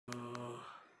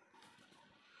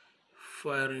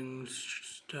Firing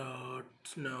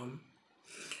starts now.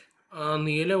 ആ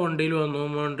നീല വണ്ടിയിൽ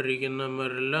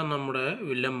വന്നുകൊണ്ടിരിക്കുന്നവരെല്ലാം നമ്മുടെ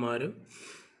വില്ലന്മാർ.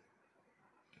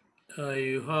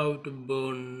 You have to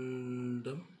burn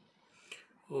them.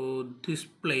 Oh, this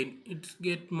plane, it's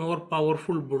get more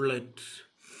powerful bullets.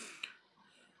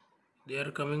 They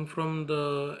are coming from the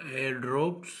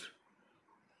airdrops.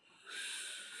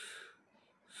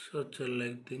 Such a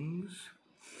like things.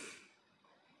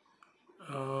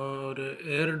 ഒരു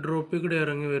air ഡ്രോപ്പിൽ കൂടെ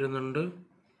ഇറങ്ങി വരുന്നുണ്ട്.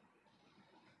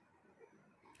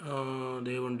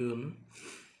 അതേ വണ്ടി വന്നു.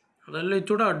 അതല്ല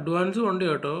ഇച്ചിരി അഡ്വാൻസ് വണ്ടി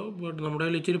കേട്ടോ. ബട്ട് നമ്മുടെ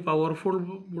കയ്യിൽ ഇച്ചിരി പവർഫുൾ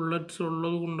ബുള്ളറ്റ്സ്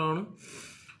ഉള്ളത് കൊണ്ടാണ്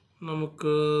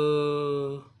നമുക്ക്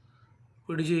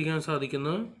പിടിച്ചിരിക്കാൻ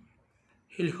സാധിക്കുന്നത്.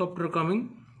 Helicopter coming.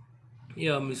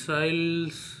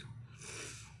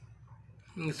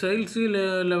 മിസൈൽസ്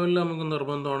ലെവലിൽ നമുക്ക്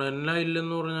നിർബന്ധമാണ്. എല്ലാം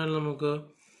ഇല്ലെന്ന് പറഞ്ഞാൽ നമുക്ക്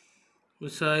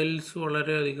മിസൈൽസ്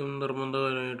വളരെയധികം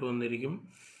നിർബന്ധകരമായിട്ട് വന്നിരിക്കും.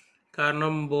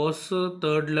 കാരണം ബോസ്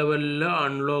 3rd ലെവലിൽ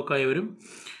അൺലോക്കായി വരും.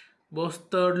 ബോസ്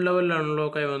 3rd ലെവലിൽ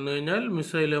അൺലോക്കായി വന്നു കഴിഞ്ഞാൽ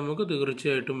മിസൈൽ നമുക്ക്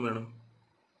തീർച്ചയായിട്ടും വേണം.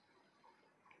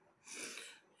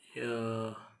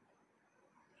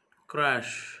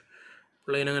 ക്രാഷ്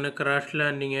പ്ലെയിൻ അങ്ങനെ ക്രാഷ്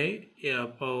ലാൻഡിങ് ആയി.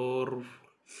 പവർ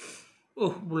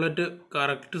ബുള്ളറ്റ്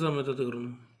കറക്റ്റ് സമയത്ത്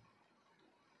തീർന്നു.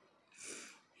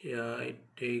 It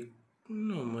take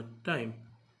no much time.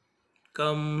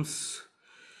 Comes.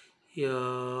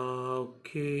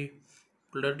 Okay.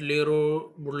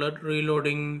 Bullet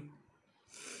reloading.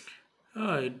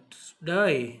 It's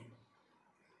die.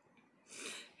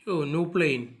 New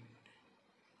plane.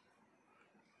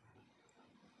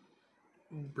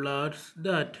 Blast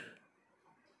that.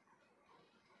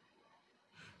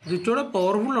 ഇത് ഇച്ചിരി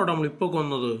പവർഫുൾ ആണ് നമ്മളിപ്പോൾ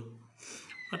കൊന്നത്.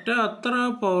 മറ്റേ അത്ര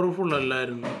പവർഫുൾ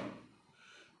അല്ലായിരുന്നു.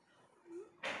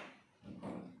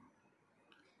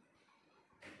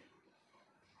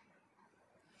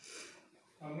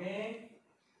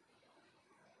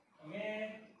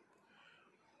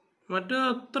 മറ്റേ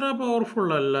അത്ര പവർഫുൾ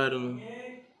അല്ലായിരുന്നു.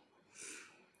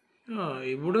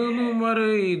 ഇവിടെ ഒന്നുമാരെ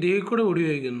ഇതേ കൂടെ ഓടി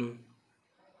വയ്ക്കുന്നു.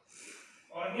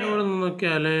 എവിടെ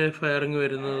നിന്നൊക്കെയല്ലേ ഫയറിങ്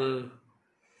വരുന്നത്?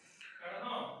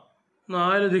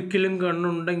 4 ദിക്കിലും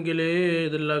കണ്ണുണ്ടെങ്കിലേ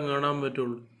ഇതെല്ലാം കാണാൻ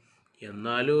പറ്റുള്ളൂ.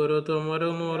 എന്നാലും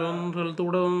ഓരോരുത്തന്മാരൊന്നും ഓരോന്നും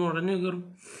സ്ഥലത്തൂടെ ഒന്ന് ഉടഞ്ഞു കയറും.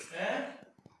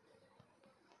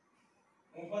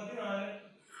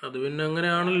 അത് പിന്നെ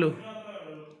അങ്ങനെയാണല്ലോ.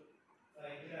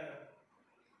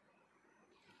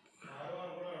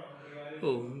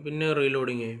 പിന്നെ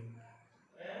റീലോഡിങ് ആയി.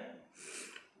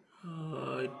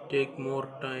 It take more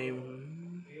time.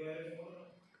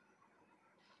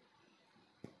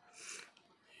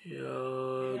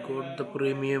 Got the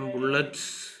premium bullets.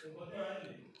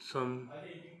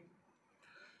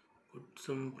 Put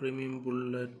some premium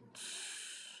bullets.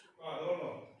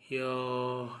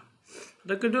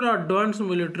 ഇതൊക്കെ ഒരു അഡ്വാൻസ്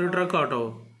മിലിറ്ററി ട്രക്ക് ആട്ടോ.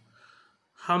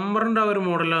 ഹമ്മറിൻ്റെ ഒരു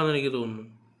മോഡലാണെന്ന് എനിക്ക് തോന്നുന്നു.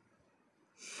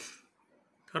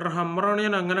 കാരണം ഹമ്മറാണ്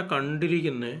ഞാൻ അങ്ങനെ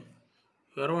കണ്ടിരിക്കുന്നത്.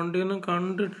 വേറെ വണ്ടിയൊന്നും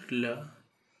കണ്ടിട്ടില്ല.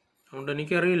 അതുകൊണ്ട്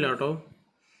എനിക്കറിയില്ല കേട്ടോ.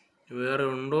 വേറെ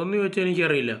ഉണ്ടോയെന്ന് ചോദിച്ചാൽ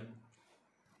എനിക്കറിയില്ല.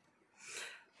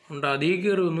 അതുകൊണ്ട് അതിൽ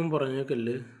കയറി ഒന്നും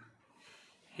പറഞ്ഞേക്കല്ലേ.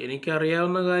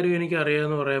 എനിക്കറിയാവുന്ന കാര്യം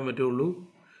എനിക്കറിയാമെന്ന് പറയാൻ പറ്റുള്ളൂ.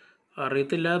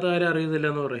 അറിയത്തില്ലാത്ത കാര്യം അറിയത്തില്ല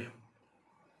എന്ന് പറയാം.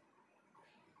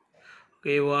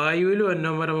 ഓക്കെ, വായുവിൽ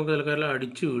വന്നവന്മാരെ നമുക്ക് തൽക്കാലം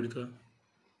അടിച്ചു വീഴ്ത്താം.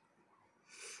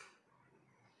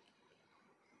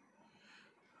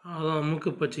 അത്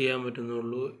നമുക്കിപ്പോൾ ചെയ്യാൻ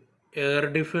പറ്റുന്നുള്ളൂ. Air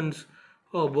defence.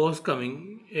 Boss coming.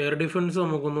 Air defence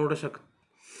നമുക്കൊന്നുകൂടെ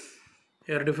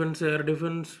air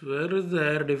defence where is the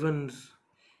air defence?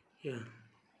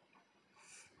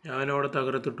 ഞാനവിടെ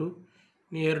തകർത്തിട്ടു.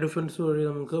 ഇനി എയർ ഡിഫെൻസ് വഴി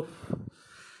നമുക്ക്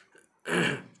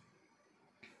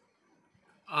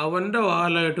അവൻ്റെ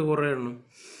വാലായിട്ട് കുറേ എണ്ണം.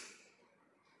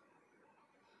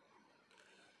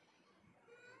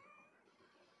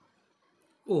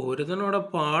 ഒരുത്തനവിടെ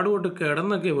പാടുപെട്ട്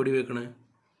കിടന്നൊക്കെ വെടിവെക്കണേ.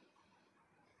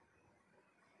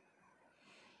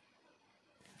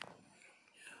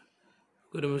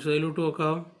 ഒരു മിസൈൽ വിട്ട്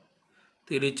നോക്കാം.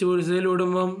 തിരിച്ച് മിസൈൽ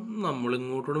വിടുമ്പം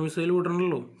നമ്മളിങ്ങോട്ടോട് മിസൈൽ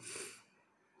വിടണമല്ലോ.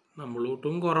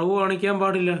 നമ്മളൊട്ടും കുറവ് കാണിക്കാൻ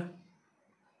പാടില്ല.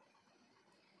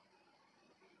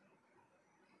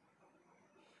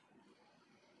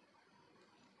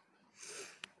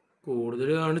 കൂടുതൽ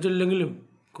കാണിച്ചില്ലെങ്കിലും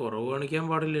കുറവ് കാണിക്കാൻ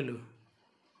പാടില്ലല്ലോ.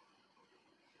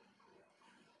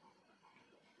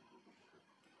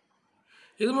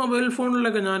 ഇത് മൊബൈൽ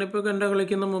ഫോണിലൊക്കെ ഞാനിപ്പോൾ എൻ്റെ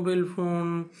കളിക്കുന്ന മൊബൈൽ ഫോൺ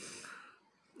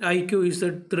IQ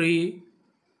Z3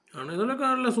 ആണ്. ഇതിലൊക്കെ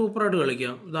നല്ല സൂപ്പറായിട്ട്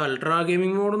കളിക്കാം. ഇത് അൾട്രാ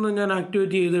ഗെയിമിംഗ് മോഡൊന്നും ഞാൻ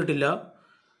ആക്ടിവേറ്റ് ചെയ്തിട്ടില്ല.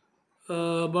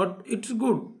 But it's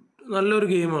good. നല്ലൊരു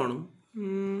ഗെയിമാണ്.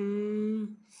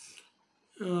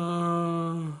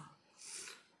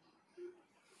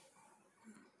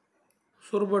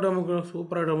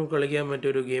 സൂപ്പറായിട്ട് നമുക്ക് കളിക്കാൻ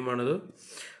പറ്റിയൊരു ഗെയിമാണിത്.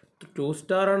 2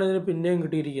 സ്റ്റാറാണ് ഇതിന് പിന്നെയും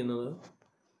കിട്ടിയിരിക്കുന്നത്.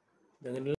 ഇതങ്ങനെ